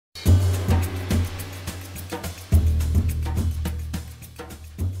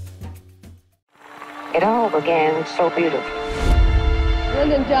It all began so beautifully.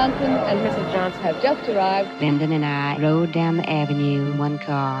 Lyndon Johnson and Mrs. Johnson have just arrived. Lyndon and I rode down the avenue in one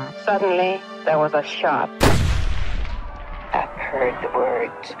car. Suddenly, there was a shot. I heard the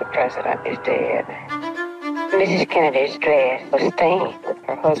words, "The president is dead." Mrs. Kennedy's dress was stained with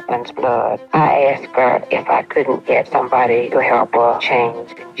her husband's blood. I asked her if I couldn't get somebody to help her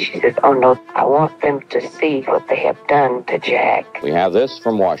change. She says, "Oh no, I want them to see what they have done to Jack." We have this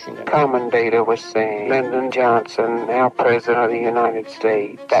from Washington. Commentator was saying, "Lyndon Johnson, now President of the United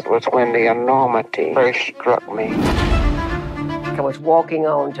States." That was when the enormity first struck me. I was walking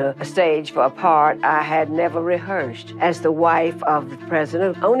onto a stage for a part I had never rehearsed. As the wife of the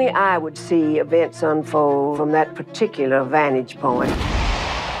president, only I would see events unfold from that particular vantage point.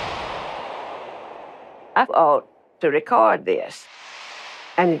 I ought to record this,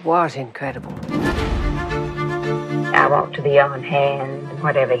 and it was incredible. I want to be on hand,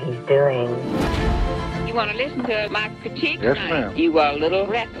 whatever he's doing. You want to listen to my critique? Yes, ma'am. You were a little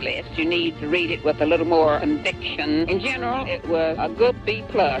reckless. You need to read it with a little more conviction. In general, it was a good B+.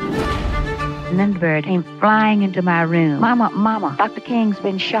 Lady Bird came flying into my room. Mama, Dr. King's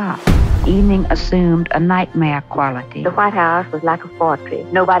been shot. Evening assumed a nightmare quality. The White House was like a fortress.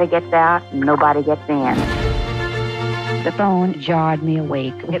 Nobody gets out, nobody gets in. The phone jarred me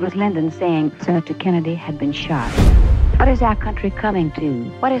awake. It was Lyndon saying Senator Kennedy had been shot. What is our country coming to?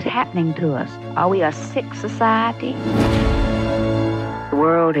 What is happening to us? Are we a sick society? The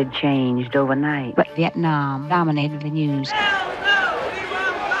world had changed overnight, but Vietnam dominated the news.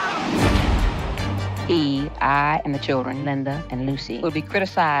 He, I, and the children, Linda and Lucy, will be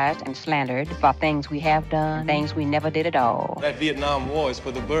criticized and slandered for things we have done, things we never did at all. That Vietnam War is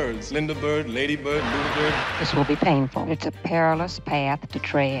for the birds. Linda Bird, Lady Bird, Lady Bird. This will be painful. It's a perilous path to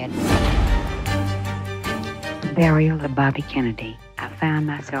tread. Burial of Bobby Kennedy. I found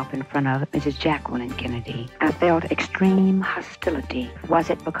myself in front of Mrs. Jacqueline Kennedy. I felt extreme hostility. Was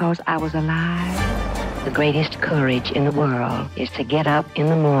it because I was alive? The greatest courage in the world is to get up in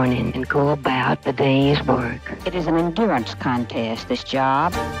the morning and go about the day's work. It is an endurance contest, this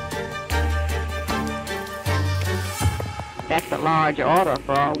job. That's a large order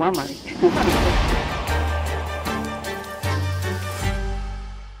for a woman.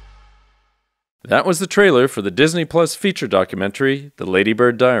 That was the trailer for the Disney Plus feature documentary, The Lady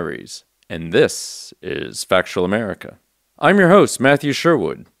Bird Diaries. And this is Factual America. I'm your host, Matthew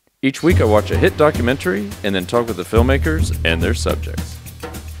Sherwood. Each week I watch a hit documentary and then talk with the filmmakers and their subjects.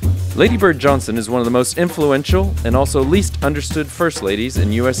 Lady Bird Johnson is one of the most influential and also least understood first ladies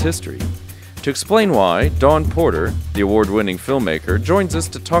in U.S. history. To explain why, Dawn Porter, the award-winning filmmaker, joins us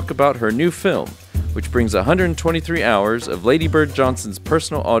to talk about her new film, which brings 123 hours of Lady Bird Johnson's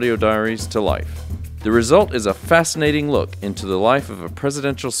personal audio diaries to life. The result is a fascinating look into the life of a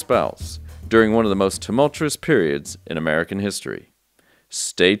presidential spouse during one of the most tumultuous periods in American history.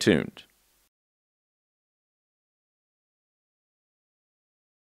 Stay tuned.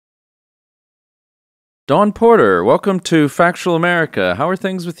 Dawn Porter, welcome to Factual America. How are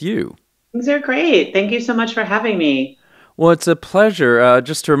things with you? Things are great. Thank you so much for having me. Well, it's a pleasure.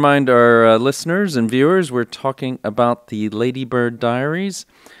 Just to remind our listeners and viewers, we're talking about the Lady Bird Diaries.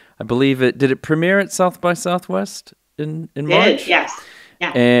 I believe did it premiere at South by Southwest in March? Yes.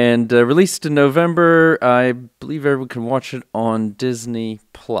 Yeah. And released in November. I believe everyone can watch it on Disney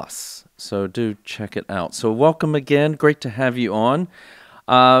Plus. So do check it out. So welcome again. Great to have you on.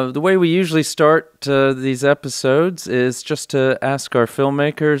 The way we usually start these episodes is just to ask our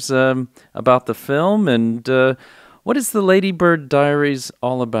filmmakers about the film. And what is the Lady Bird Diaries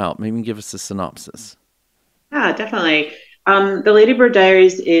all about? Maybe give us a synopsis. Yeah, definitely. The Lady Bird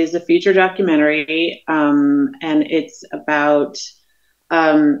Diaries is a feature documentary, and it's about,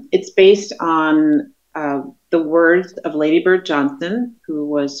 it's based on the words of Lady Bird Johnson, who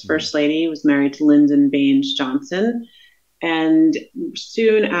was First Lady, was married to Lyndon Baines Johnson. And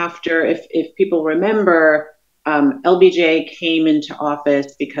soon after, if people remember, LBJ came into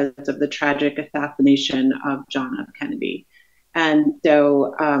office because of the tragic assassination of John F. Kennedy. And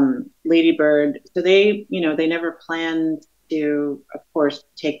so Lady Bird, so they never planned to, of course,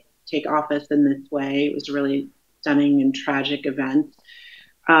 take office in this way. It was a really stunning and tragic event.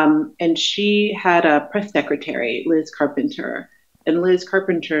 And she had a press secretary, Liz Carpenter. And Liz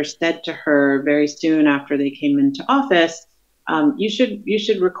Carpenter said to her very soon after they came into office, you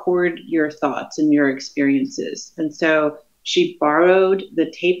should record your thoughts and your experiences. And so she borrowed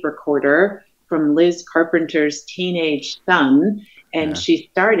the tape recorder from Liz Carpenter's teenage son, and she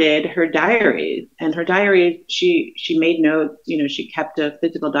started her diaries. And her diary, she made notes, she kept a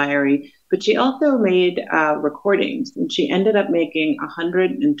physical diary, but she also made recordings. And she ended up making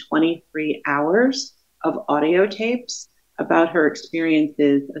 123 hours of audio tapes about her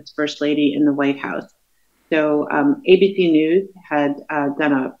experiences as First Lady in the White House. So ABC News had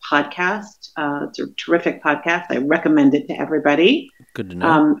done a podcast. It's a terrific podcast. I recommend it to everybody. Good to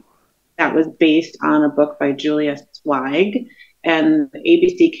know. That was based on a book by Julia Zweig, and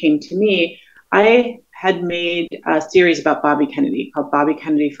ABC came to me. I had made a series about Bobby Kennedy called Bobby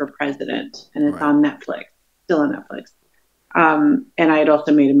Kennedy for President, and it's on Netflix, still on Netflix. And I had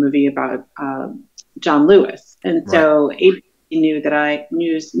also made a movie about John Lewis. And so ABC knew that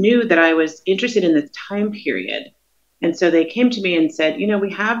I was interested in this time period. And so they came to me and said,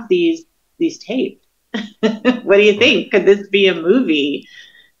 we have these tapes. What do you think? Could this be a movie?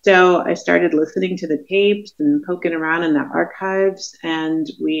 So I started listening to the tapes and poking around in the archives, and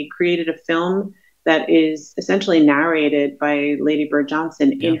we created a film that is essentially narrated by Lady Bird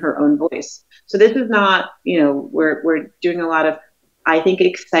Johnson in her own voice. So this is not, we're doing a lot of, I think,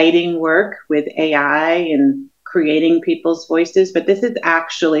 exciting work with AI and creating people's voices, but this is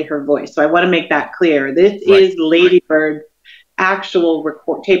actually her voice. So I want to make that clear. This is Lady Bird's actual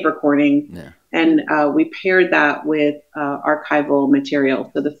tape recording. Yeah. And we paired that with archival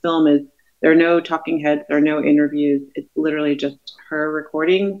material. So the film there are no talking heads, there are no interviews. It's literally just her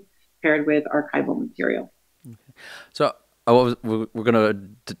recording paired with archival material. Okay. So we're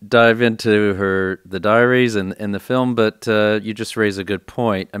going to dive into the diaries and the film, but you just raised a good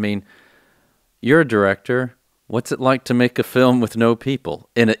point. I mean, you're a director. What's it like to make a film with no people?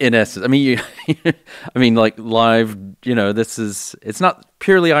 In essence, I mean, like live. It's not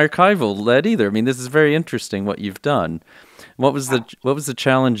purely archival led either. I mean, this is very interesting what you've done. What was the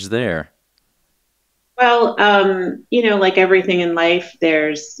challenge there? Well, like everything in life,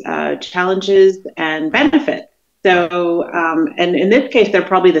 there's challenges and benefits. So, and in this case, they're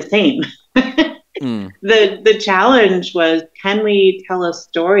probably the same. The challenge was, can we tell a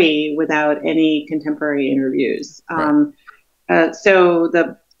story without any contemporary interviews? So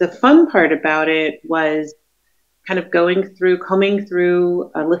the fun part about it was kind of combing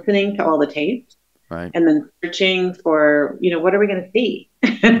through, listening to all the tapes, and then searching for, what are we going to see?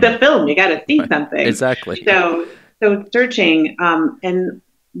 The film, you got to see something. Exactly. So searching, and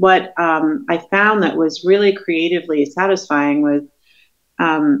what I found that was really creatively satisfying was,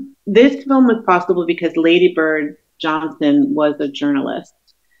 this film was possible because Lady Bird Johnson was a journalist.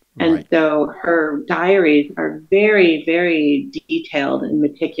 And so her diaries are very, very detailed and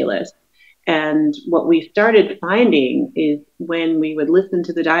meticulous. And what we started finding is when we would listen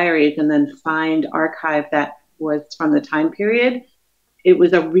to the diaries and then find archive that was from the time period, it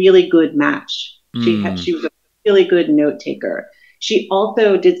was a really good match. She was a really good note taker. She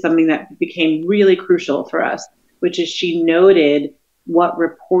also did something that became really crucial for us, which is she noted what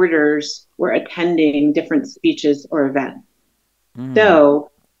reporters were attending different speeches or events.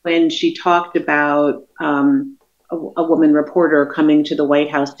 So when she talked about a woman reporter coming to the White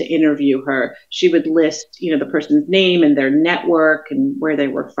House to interview her, she would list, the person's name and their network and where they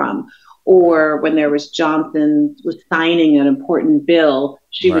were from. Or when there was Johnson was signing an important bill,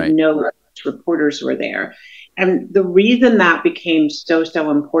 she would know which reporters were there. And the reason that became so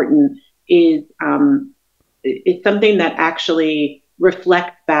important is it's something that actually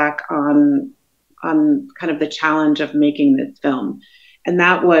reflects back on kind of the challenge of making this film. And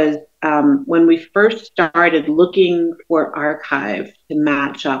that was when we first started looking for archive to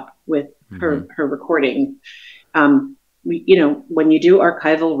match up with her recording. When you do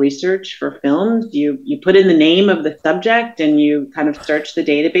archival research for films, you put in the name of the subject and you kind of search the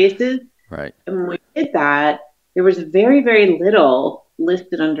databases. Right. And when we did that, there was very, very little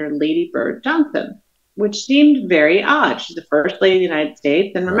listed under Lady Bird Johnson, which seemed very odd. She's the First Lady of the United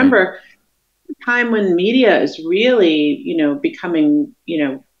States. And remember, the time when media is really, becoming,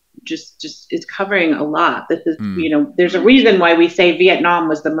 just is covering a lot. This is, there's a reason why we say Vietnam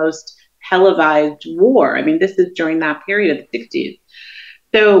was the most televised war. I mean, this is during that period of the 60s.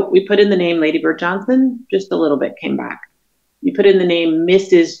 So we put in the name Lady Bird Johnson, just a little bit came back. You put in the name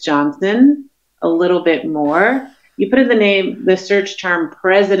Mrs. Johnson, a little bit more. You put in the search term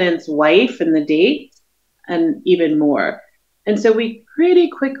President's Wife and the date, and even more. And so we pretty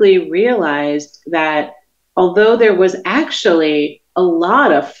quickly realized that although there was actually a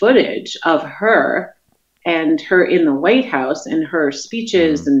lot of footage of her and her in the White House and her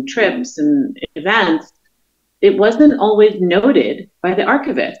speeches and trips and events, it wasn't always noted by the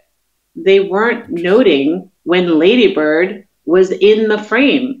archivist. They weren't noting when Lady Bird was in the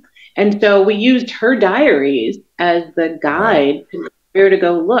frame. And so we used her diaries as the guide to where to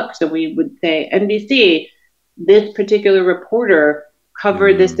go look. So we would say, NBC, this particular reporter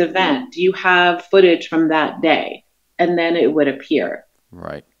covered this event. Do you have footage from that day? And then it would appear.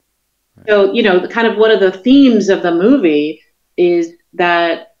 Right. So, kind of one of the themes of the movie is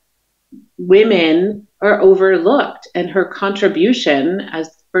that women are overlooked, and her contribution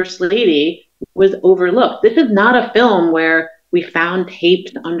as First Lady was overlooked. This is not a film where we found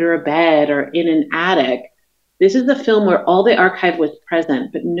tapes under a bed or in an attic. This is a film where all the archive was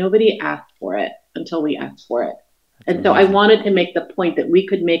present, but nobody asked for it until we asked for it. And so I wanted to make the point that we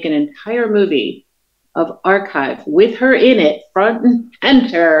could make an entire movie of archive with her in it, front and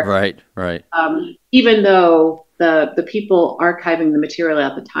center. Right. Even though the people archiving the material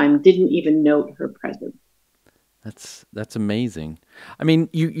at the time didn't even note her presence. That's amazing. I mean,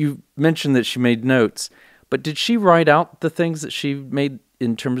 you mentioned that she made notes, but did she write out the things that she made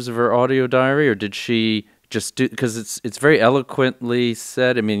in terms of her audio diary, or did she just do, because it's very eloquently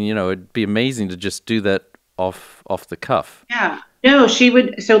said. I mean, it'd be amazing to just do that off the cuff. Yeah. No, she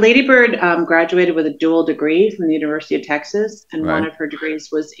would. So Lady Bird graduated with a dual degree from the University of Texas, and one of her degrees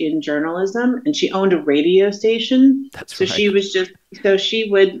was in journalism, and she owned a radio station. That's so right. She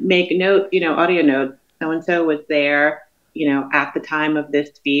would make audio notes. So-and-so was there, at the time of this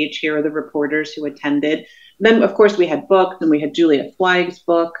speech. Here are the reporters who attended. Then, of course, we had books, and we had Julia Flagg's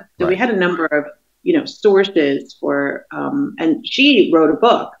book. So we had a number of, sources for, and she wrote a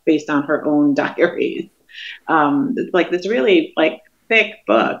book based on her own diaries. It's like this really thick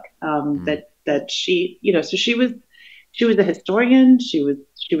book that she, so she was a historian. She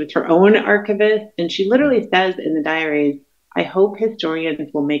was her own archivist, and she literally says in the diaries, I hope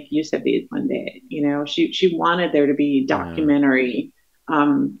historians will make use of these one day. She wanted there to be documentary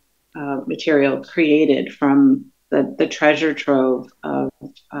material created from the treasure trove of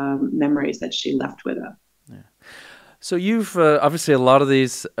memories that she left with us. Yeah. So you've obviously a lot of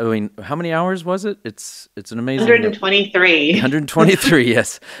these. I mean, how many hours was it? It's an amazing 123. 123.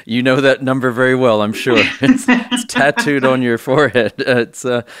 Yes, you know that number very well. I'm sure it's tattooed on your forehead.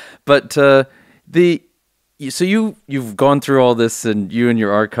 So you've gone through all this, and you and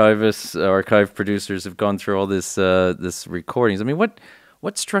your archive producers have gone through all this recordings. I mean,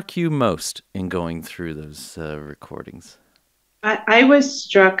 what struck you most in going through those recordings? I was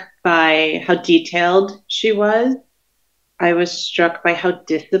struck by how detailed she was. I was struck by how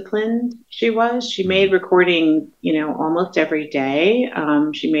disciplined she was. She made recordings, almost every day.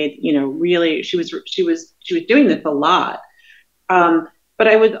 She made, really, she was doing this a lot. But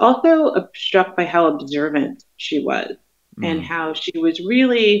I was also struck by how observant she was, and how she was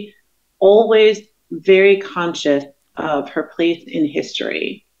really always very conscious of her place in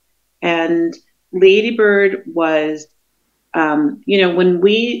history. And Lady Bird was, when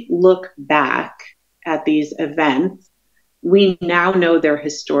we look back at these events, we now know their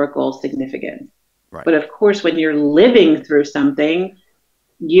historical significance. Right. But of course, when you're living through something,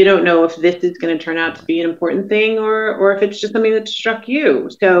 you don't know if this is going to turn out to be an important thing or if it's just something that struck you.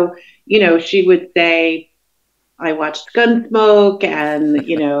 So, she would say, I watched Gunsmoke, and,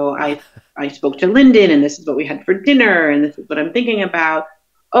 I spoke to Lyndon, and this is what we had for dinner, and this is what I'm thinking about.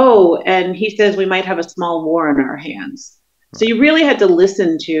 Oh, and he says we might have a small war on our hands. So you really had to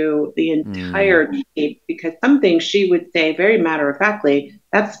listen to the entire tape, because some things she would say very matter-of-factly,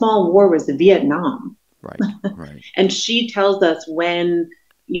 that small war was Vietnam. Right. And she tells us when,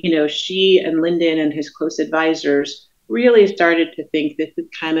 she and Lyndon and his close advisors really started to think this is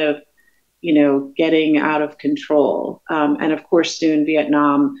kind of, getting out of control. And of course, soon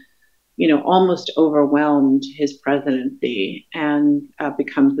Vietnam, almost overwhelmed his presidency, and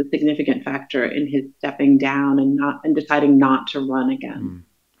becomes a significant factor in his stepping down and deciding not to run again.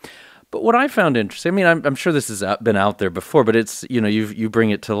 But what I found interesting, I mean, I'm sure this has been out there before, but it's, you bring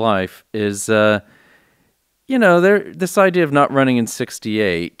it to life, is, this idea of not running in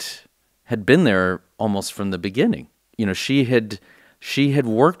 1968 had been there almost from the beginning. She had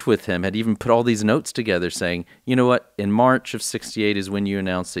worked with him, had even put all these notes together saying, you know what, in March of 1968 is when you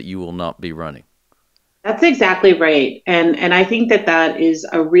announced that you will not be running. That's exactly right. And I think that is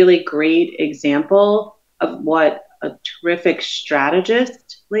a really great example of what a terrific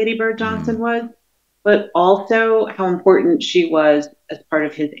strategist Lady Bird Johnson was, but also how important she was as part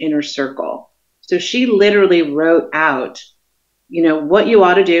of his inner circle. So she literally wrote out, what you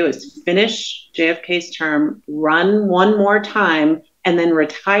ought to do is finish JFK's term, run one more time, and then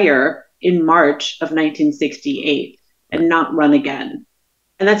retire in March of 1968 and not run again.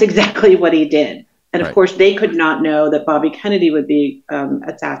 And that's exactly what he did. And of course, they could not know that Bobby Kennedy would be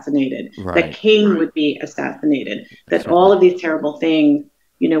assassinated, that King would be assassinated, that all of these terrible things,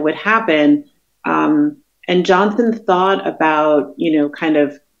 would happen. And Johnson thought about, kind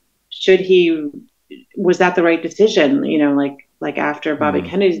of, was that the right decision? Like after Bobby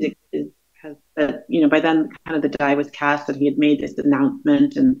Kennedy by then kind of the die was cast that he had made this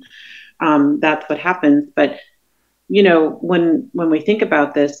announcement, and that's what happens. But, you know, when we think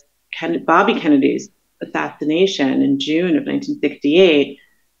about this, Bobby Kennedy's assassination in June of 1968,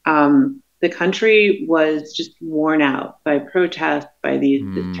 the country was just worn out by protests, by this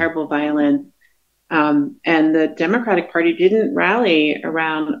terrible violence. And the Democratic Party didn't rally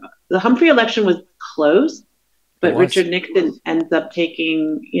around. The Humphrey election was close, but Richard Nixon ends up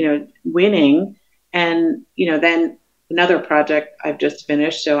winning. And, then another project I've just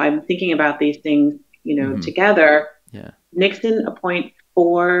finished. So I'm thinking about these things, together. Yeah. Nixon appoints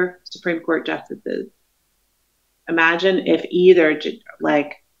 4 Supreme Court justices. Imagine if either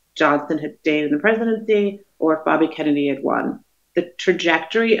Johnson had stayed in the presidency or if Bobby Kennedy had won. The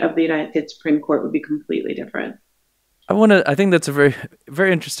trajectory of the United States Supreme Court would be completely different. I think that's a very,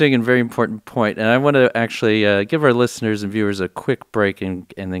 very interesting and very important point. And I want to actually give our listeners and viewers a quick break and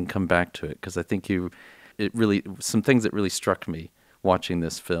then come back to it, because I think some things that really struck me watching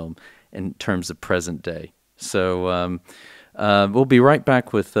this film in terms of present day. So we'll be right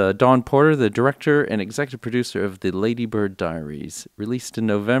back with Dawn Porter, the director and executive producer of the Lady Bird Diaries, released in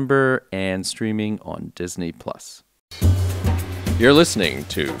November and streaming on Disney+. You're listening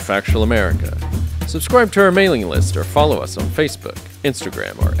to Factual America. Subscribe to our mailing list or follow us on Facebook,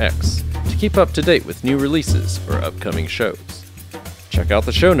 Instagram, or X to keep up to date with new releases or upcoming shows. Check out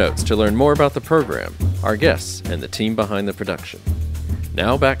the show notes to learn more about the program, our guests, and the team behind the production.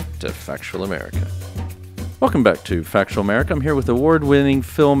 Now back to Factual America. Welcome back to Factual America. I'm here with award-winning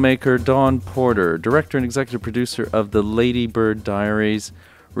filmmaker Dawn Porter, director and executive producer of the Lady Bird Diaries,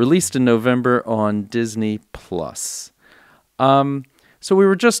 released in November on Disney+. So we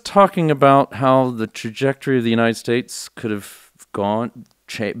were just talking about how the trajectory of the United States could have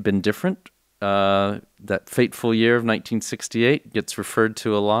been different. That fateful year of 1968 gets referred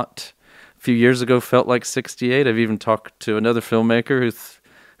to a lot. A few years ago felt like 68. I've even talked to another filmmaker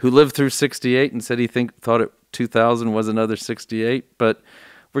who lived through 68 and said he thought 2000 was another 68. But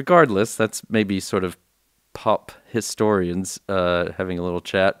regardless, that's maybe sort of pop historians having a little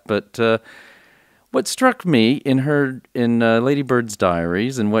chat. But what struck me in Lady Bird's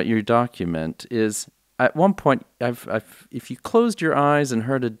Diaries and what you document is, at one point, if you closed your eyes and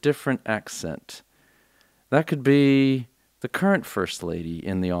heard a different accent, that could be the current First Lady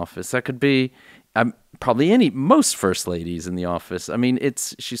in the office. That could be probably most First Ladies in the office. I mean,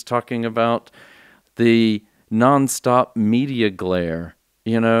 she's talking about the nonstop media glare.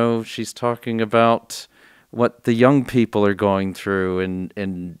 She's talking about what the young people are going through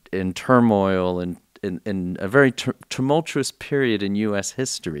in turmoil and in a very tumultuous period in U.S.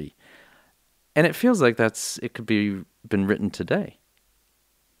 history. And it feels like it could be been written today.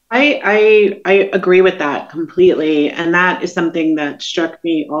 I agree with that completely. And that is something that struck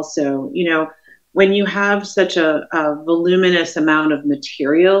me also. When you have such a voluminous amount of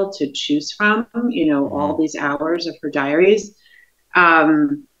material to choose from, all these hours of her diaries,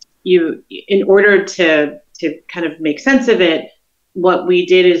 in order to kind of make sense of it, what we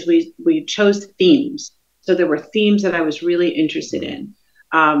did is we chose themes. So there were themes that I was really interested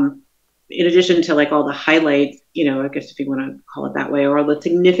in addition to all the highlights, I guess if you want to call it that way, or all the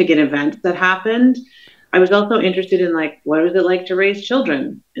significant events that happened. I was also interested in what is it like to raise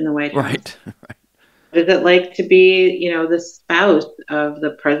children in the White House? Right. What is it like to be, the spouse of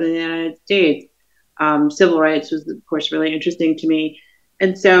the President of the United States? Civil rights was, of course, really interesting to me.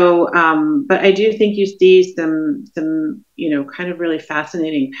 And so, but I do think you see some, kind of really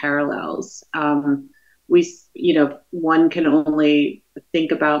fascinating parallels. One can only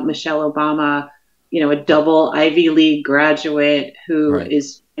think about Michelle Obama, a double Ivy League graduate who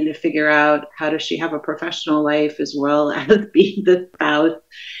is trying to figure out how does she have a professional life as well as being the spouse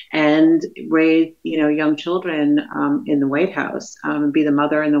and raise, young children in the White House, and be the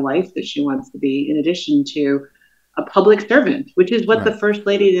mother and the wife that she wants to be, in addition to a public servant, which is what the First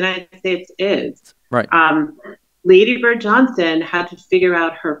Lady of the United States is. Right. Lady Bird Johnson had to figure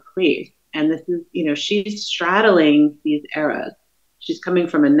out her place. And this is, she's straddling these eras. She's coming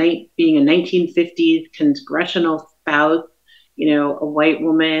from being a 1950s congressional spouse, a white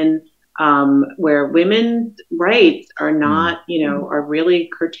woman, where women's rights are not, are really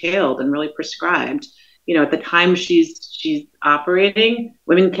curtailed and really prescribed. At the time she's operating,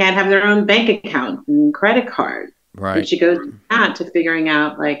 women can't have their own bank accounts and credit cards. Right. And she goes to figuring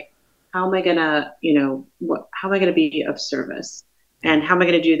out how am I gonna, how am I gonna be of service, and how am I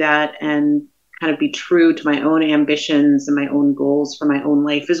gonna do that and kind of be true to my own ambitions and my own goals for my own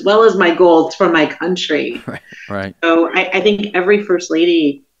life, as well as my goals for my country. Right. So I think every First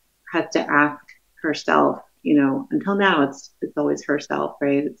Lady has to ask herself, until now it's always herself,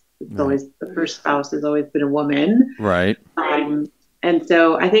 right? It's always the first spouse has always been a woman. Right. And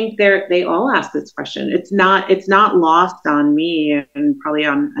so I think they all ask this question. It's not lost on me and probably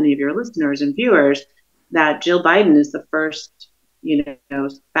on any of your listeners and viewers that Jill Biden is the first,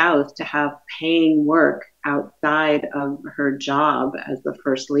 spouse to have paying work outside of her job as the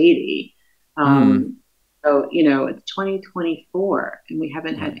first lady. So, it's 2024 and we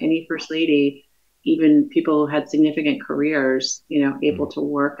haven't had any first lady, even people who had significant careers, able to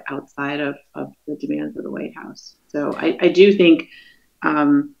work outside of the demands of the White House. So I do think,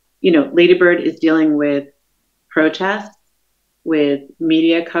 Lady Bird is dealing with protests, with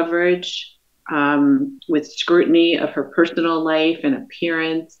media coverage, with scrutiny of her personal life and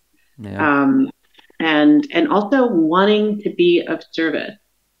appearance, and also wanting to be of service.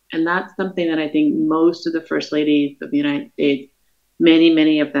 And that's something that I think most of the first ladies of the United States,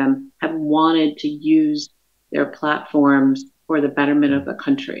 many of them, have wanted to use their platforms for the betterment of the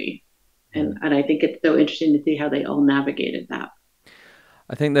country. And I think it's so interesting to see how they all navigated that.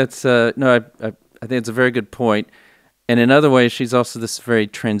 I think that's I think it's a very good point. And in other ways, she's also this very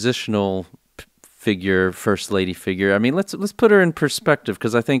transitional figure, first lady figure. I mean, let's put her in perspective,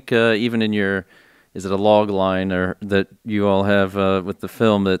 because I think even in your, is it a log line or that you all have with the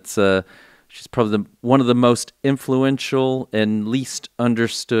film, that's she's probably one of the most influential and least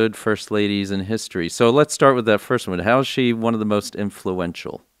understood first ladies in history. So let's start with that first one. How is she one of the most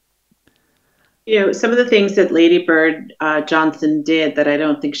influential? Some of the things that Lady Bird Johnson did that I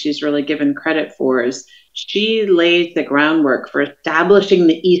don't think she's really given credit for is she laid the groundwork for establishing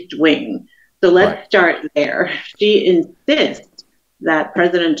the East Wing. So let's start there. She insists that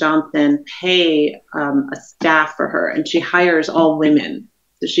President Johnson pay a staff for her, and she hires all women.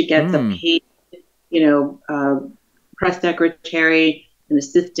 So she gets a paid, press secretary, an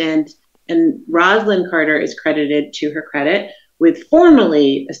assistant, and Rosalind Carter is credited, to her credit, with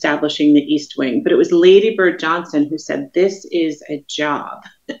formally establishing the East Wing. But it was Lady Bird Johnson who said, this is a job,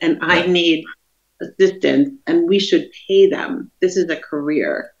 and I need assistance, and we should pay them. This is a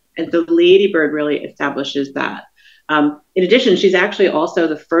career. And so Lady Bird really establishes that. In addition, she's actually also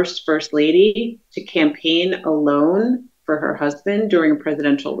the first lady to campaign alone for her husband during a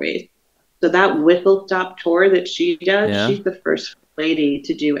presidential race. So that whistle stop tour that she does, she's the first lady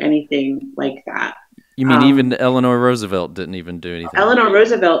to do anything like that. You mean even Eleanor Roosevelt didn't even do anything? Eleanor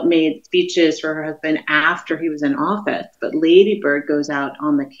Roosevelt made speeches for her husband after he was in office, but Lady Bird goes out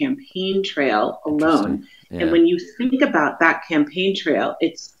on the campaign trail alone. Yeah. And when you think about that campaign trail,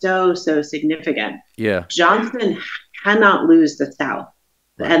 it's so significant. Yeah. Johnson cannot lose the South.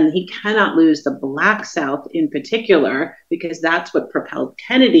 And he cannot lose the Black South in particular, because that's what propelled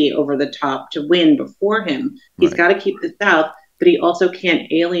Kennedy over the top to win before him. He's got to keep the South, but he also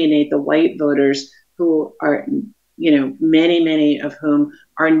can't alienate the white voters who are, many of whom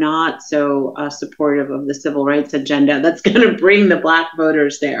are not so supportive of the civil rights agenda that's going to bring the Black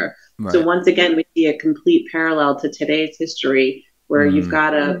voters there. Right. So once again, we see a complete parallel to today's history, where you've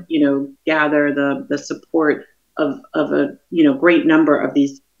got to, gather the support of a great number of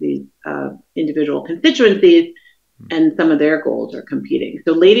these individual constituencies, and some of their goals are competing.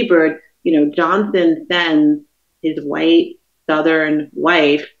 So Lady Bird, Johnson sends his white Southern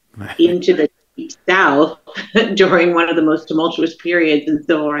wife into the Deep South during one of the most tumultuous periods in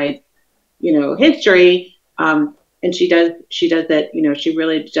civil rights, history. And she does that. She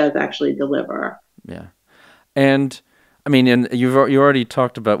really does actually deliver. Yeah, and I mean, and we already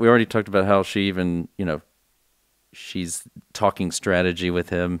talked about how she even she's talking strategy with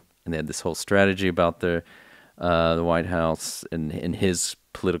him, and they had this whole strategy about the White House and his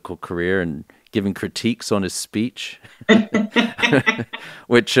political career, and giving critiques on his speech,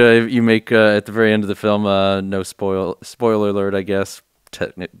 which you make at the very end of the film. No spoiler alert, I guess,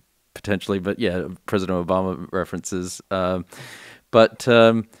 potentially, but yeah, President Obama references. But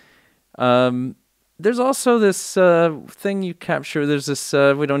there's also this thing you capture. There's this,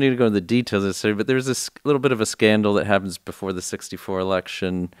 we don't need to go into the details necessarily, but there's this little bit of a scandal that happens before the 1964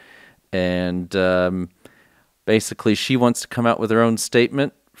 election. And basically she wants to come out with her own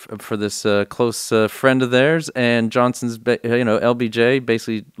statement for this close friend of theirs. And Johnson's, LBJ,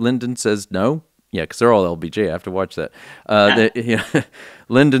 basically Lyndon says no. Yeah, because they're all LBJ. I have to watch that.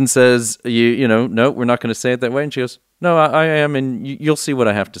 Lyndon says, no, we're not going to say it that way. And she goes, no, I am, and you'll see what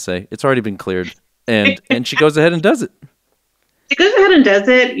I have to say. It's already been cleared. And she goes ahead and does it. She goes ahead and does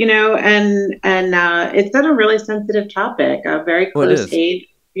it, and it's on a really sensitive topic, a very close aide,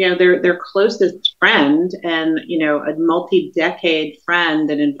 their closest friend, and a multi-decade friend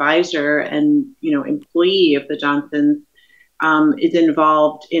and advisor and employee of the Johnsons is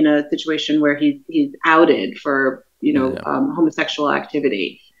involved in a situation where he's outed for homosexual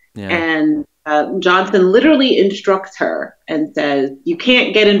activity. Yeah. And Johnson literally instructs her and says, "You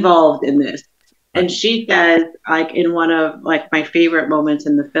can't get involved in this." And she says, like in one of like my favorite moments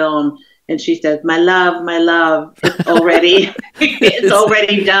in the film, and she says, my love, it's already it's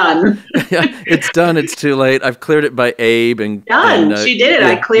already done." Yeah, it's done. It's too late. I've cleared it by Abe and done. She did it.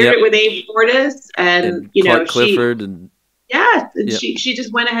 I cleared it with Abe Fortas and you know, Clark Clifford and she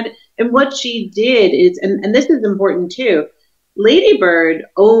just went ahead. And what she did is, and this is important too, Lady Bird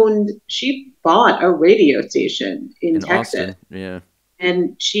she bought a radio station in Texas. Austin. Yeah.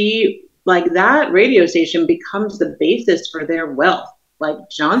 And she, like, that radio station becomes the basis for their wealth. Like,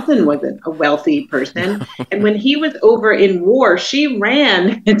 Johnson wasn't a wealthy person. And when he was over in war, she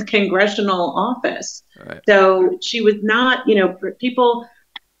ran his congressional office. Right. So she was not, you know, people,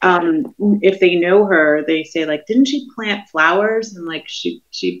 if they know her, they say, like, didn't she plant flowers? And like, she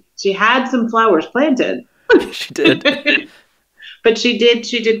had some flowers planted. She did. But she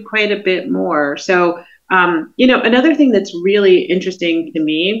did quite a bit more. So, you know, another thing that's really interesting to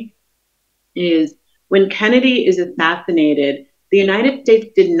me is when Kennedy is assassinated, the United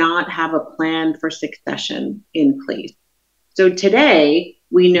States did not have a plan for succession in place. So today,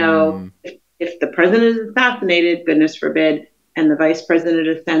 we know if the president is assassinated, goodness forbid, and the vice president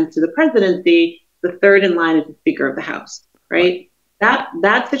ascends to the presidency, the third in line is the Speaker of the House, right?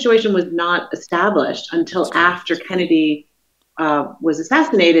 That situation was not established until after Kennedy was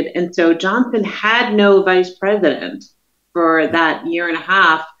assassinated. And so Johnson had no vice president for that year and a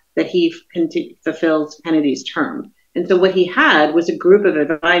half that he fulfills Kennedy's term. And so what he had was a group of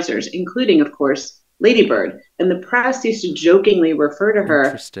advisors, including, of course, Lady Bird. And the press used to jokingly refer to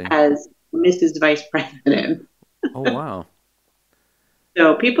her as Mrs. Vice President. Oh, wow.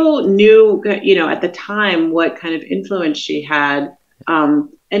 So people knew, you know, at the time what kind of influence she had.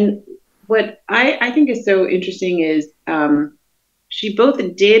 And what I think is so interesting is she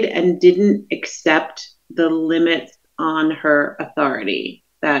both did and didn't accept the limits on her authority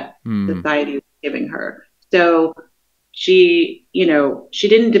that society was giving her. So she, you know, she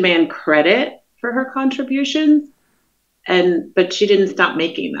didn't demand credit for her contributions, but she didn't stop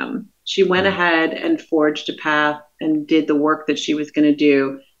making them. She went ahead and forged a path and did the work that she was going to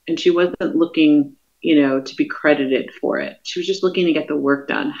do. And she wasn't looking, you know, to be credited for it. She was just looking to get the work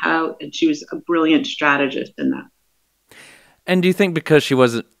done. And she was a brilliant strategist in that. And do you think because she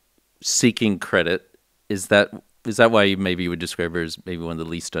wasn't seeking credit, is that why maybe you would describe her as maybe one of the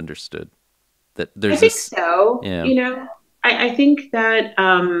least understood? That there's I think so. Yeah. You know, I think that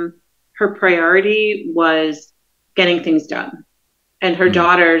her priority was getting things done. And her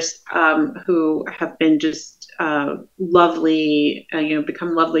daughters, who have been just lovely, you know,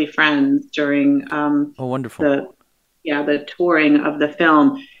 become lovely friends during wonderful. the touring of the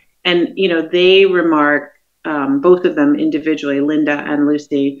film. And, you know, they remark, both of them individually, Linda and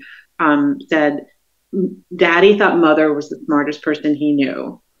Lucy, said, Daddy thought Mother was the smartest person he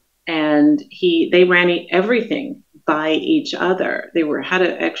knew. And they ran everything by each other. They had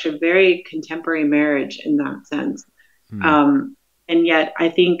an actually very contemporary marriage in that sense. And yet I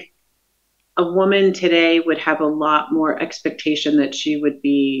think a woman today would have a lot more expectation that she would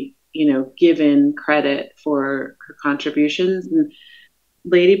be, you know, given credit for her contributions. And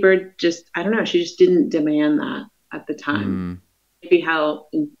Lady Bird I don't know, she just didn't demand that at the time. Maybe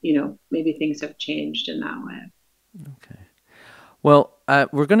maybe things have changed in that way. Okay. Well,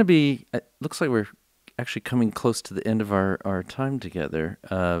 we're going to be, it looks like we're actually coming close to the end of our time together,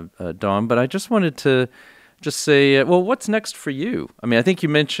 Dawn, but I just wanted to say, well, what's next for you? I mean, I think you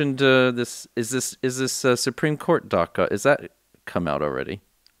mentioned this Supreme Court doc, is that come out already?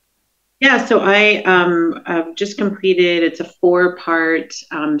 Yeah, so I've just completed, it's a 4-part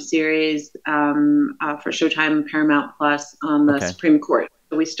series for Showtime and Paramount Plus on the Supreme Court.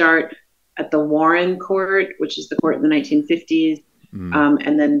 So we start at the Warren Court, which is the court in the 1950s,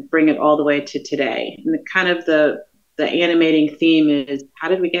 and then bring it all the way to today. And the animating theme is, how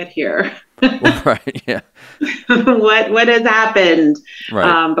did we get here? Right, yeah. What has happened?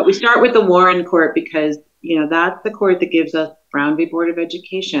 Right. But we start with the Warren Court because, you know, that's the court that gives us Brown v. Board of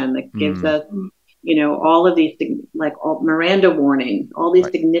Education, that gives us, you know, all of these things, like Miranda warnings, all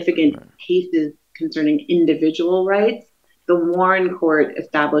these significant cases concerning individual rights. The Warren Court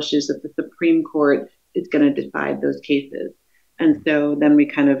establishes that the Supreme Court is going to decide those cases. And so then we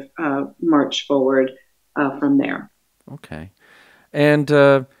kind of march forward from there. Okay. And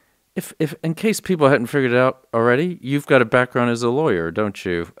if in case people hadn't figured it out already, you've got a background as a lawyer, don't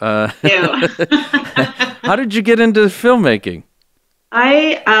you? Yeah. How did you get into filmmaking?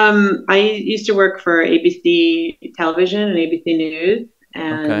 I used to work for ABC Television and ABC News,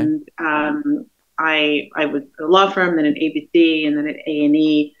 and I was at a law firm, then at ABC, and then at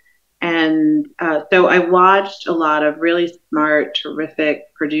A&E. And so I watched a lot of really smart,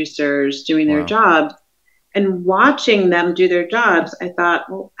 terrific producers doing their jobs. And watching them do their jobs, I thought,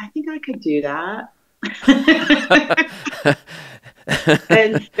 well, I think I could do that.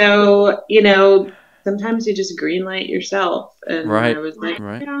 And so, sometimes you just greenlight yourself. And I was like,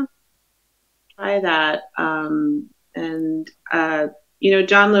 yeah, try that.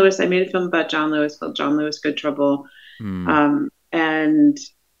 John Lewis, I made a film about John Lewis called John Lewis Good Trouble. And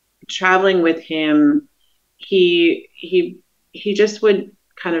traveling with him, he just would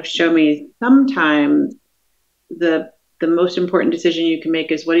kind of show me sometimes the most important decision you can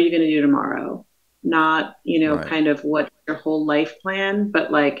make is, what are you going to do tomorrow? Not, kind of what your whole life plan,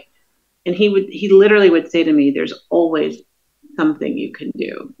 but like, and he literally would say to me, there's always something you can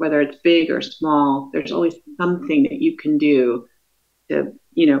do, whether it's big or small, there's always something that you can do to,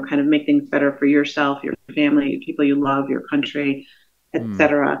 kind of make things better for yourself, your family, people you love, your country,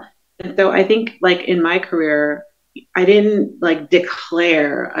 etc. And so I think, like, in my career, I didn't like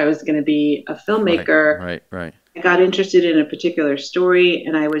declare I was going to be a filmmaker. Right. I got interested in a particular story,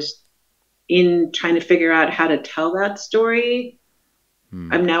 and I was trying to figure out how to tell that story.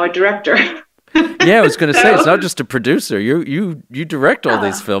 I'm now a director. Yeah, I was going to say, it's not just a producer. You direct all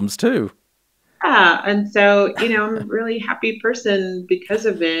these films too. Yeah, and so I'm a really happy person because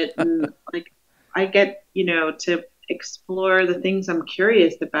of it, and like I get to explore the things I'm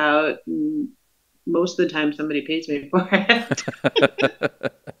curious about. And most of the time, somebody pays me for it.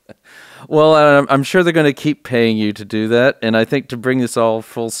 Well, I'm sure they're going to keep paying you to do that, and I think to bring this all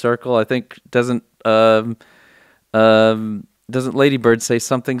full circle, I think doesn't Lady Bird say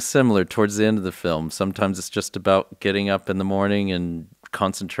something similar towards the end of the film? Sometimes it's just about getting up in the morning and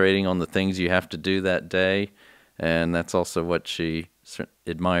concentrating on the things you have to do that day, and that's also what she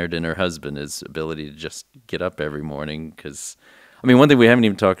admired in her husband, his ability to just get up every morning. Because, one thing we haven't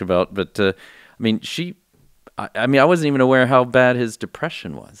even talked about, but I wasn't even aware how bad his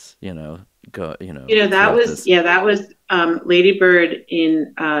depression was. That was Lady Bird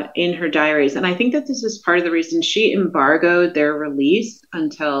in her diaries, and I think that this was part of the reason she embargoed their release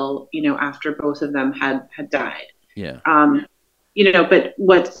until after both of them had died. Yeah. But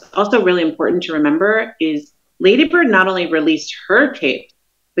what's also really important to remember is Lady Bird not only released her tape,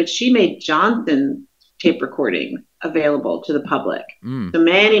 but she made Johnson's tape recording available to the public. So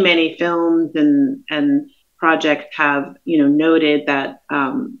many films and projects have noted that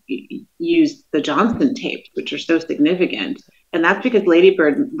used the Johnson tapes, which are so significant, and that's because Lady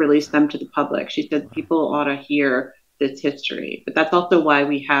Bird released them to the public. She said people ought to hear this history, but that's also why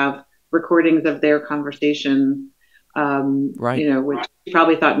we have recordings of their conversation. Which she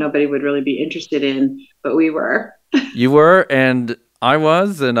probably thought nobody would really be interested in, but we were. You were, and I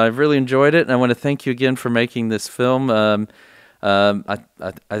was, and I've really enjoyed it. And I want to thank you again for making this film. I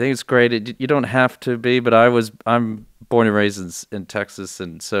think it's great. You don't have to be, but I'm born and raised in Texas,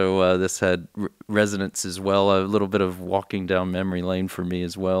 and so this had resonance as well. A little bit of walking down memory lane for me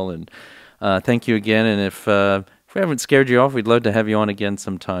as well. And thank you again. And if we haven't scared you off, we'd love to have you on again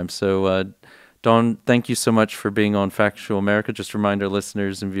sometime. So. Dawn, thank you so much for being on Factual America. Just remind our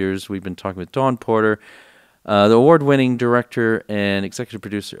listeners and viewers, we've been talking with Dawn Porter, the award-winning director and executive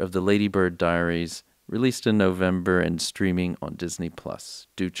producer of the Lady Bird Diaries, released in November and streaming on Disney+.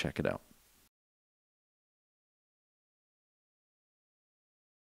 Do check it out.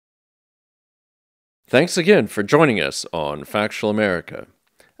 Thanks again for joining us on Factual America.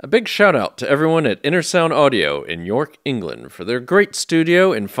 A big shout out to everyone at Intersound Audio in York, England for their great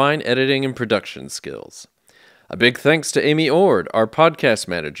studio and fine editing and production skills. A big thanks to Amy Ord, our podcast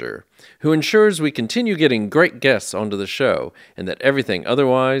manager, who ensures we continue getting great guests onto the show and that everything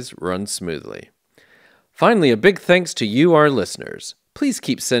otherwise runs smoothly. Finally, a big thanks to you, our listeners. Please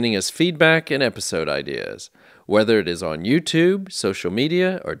keep sending us feedback and episode ideas, whether it is on YouTube, social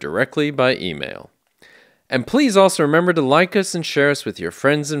media, or directly by email. And please also remember to like us and share us with your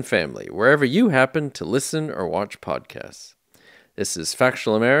friends and family, wherever you happen to listen or watch podcasts. This is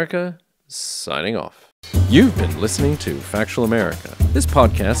Factual America, signing off. You've been listening to Factual America. This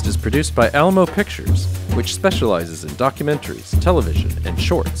podcast is produced by Alamo Pictures, which specializes in documentaries, television, and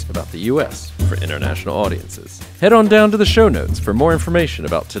shorts about the U.S. for international audiences. Head on down to the show notes for more information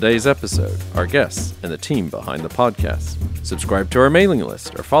about today's episode, our guests, and the team behind the podcast. Subscribe to our mailing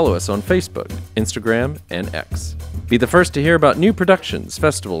list or follow us on Facebook, Instagram, and X. Be the first to hear about new productions,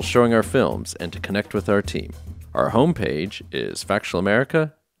 festivals showing our films, and to connect with our team. Our homepage is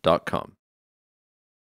factualamerica.com.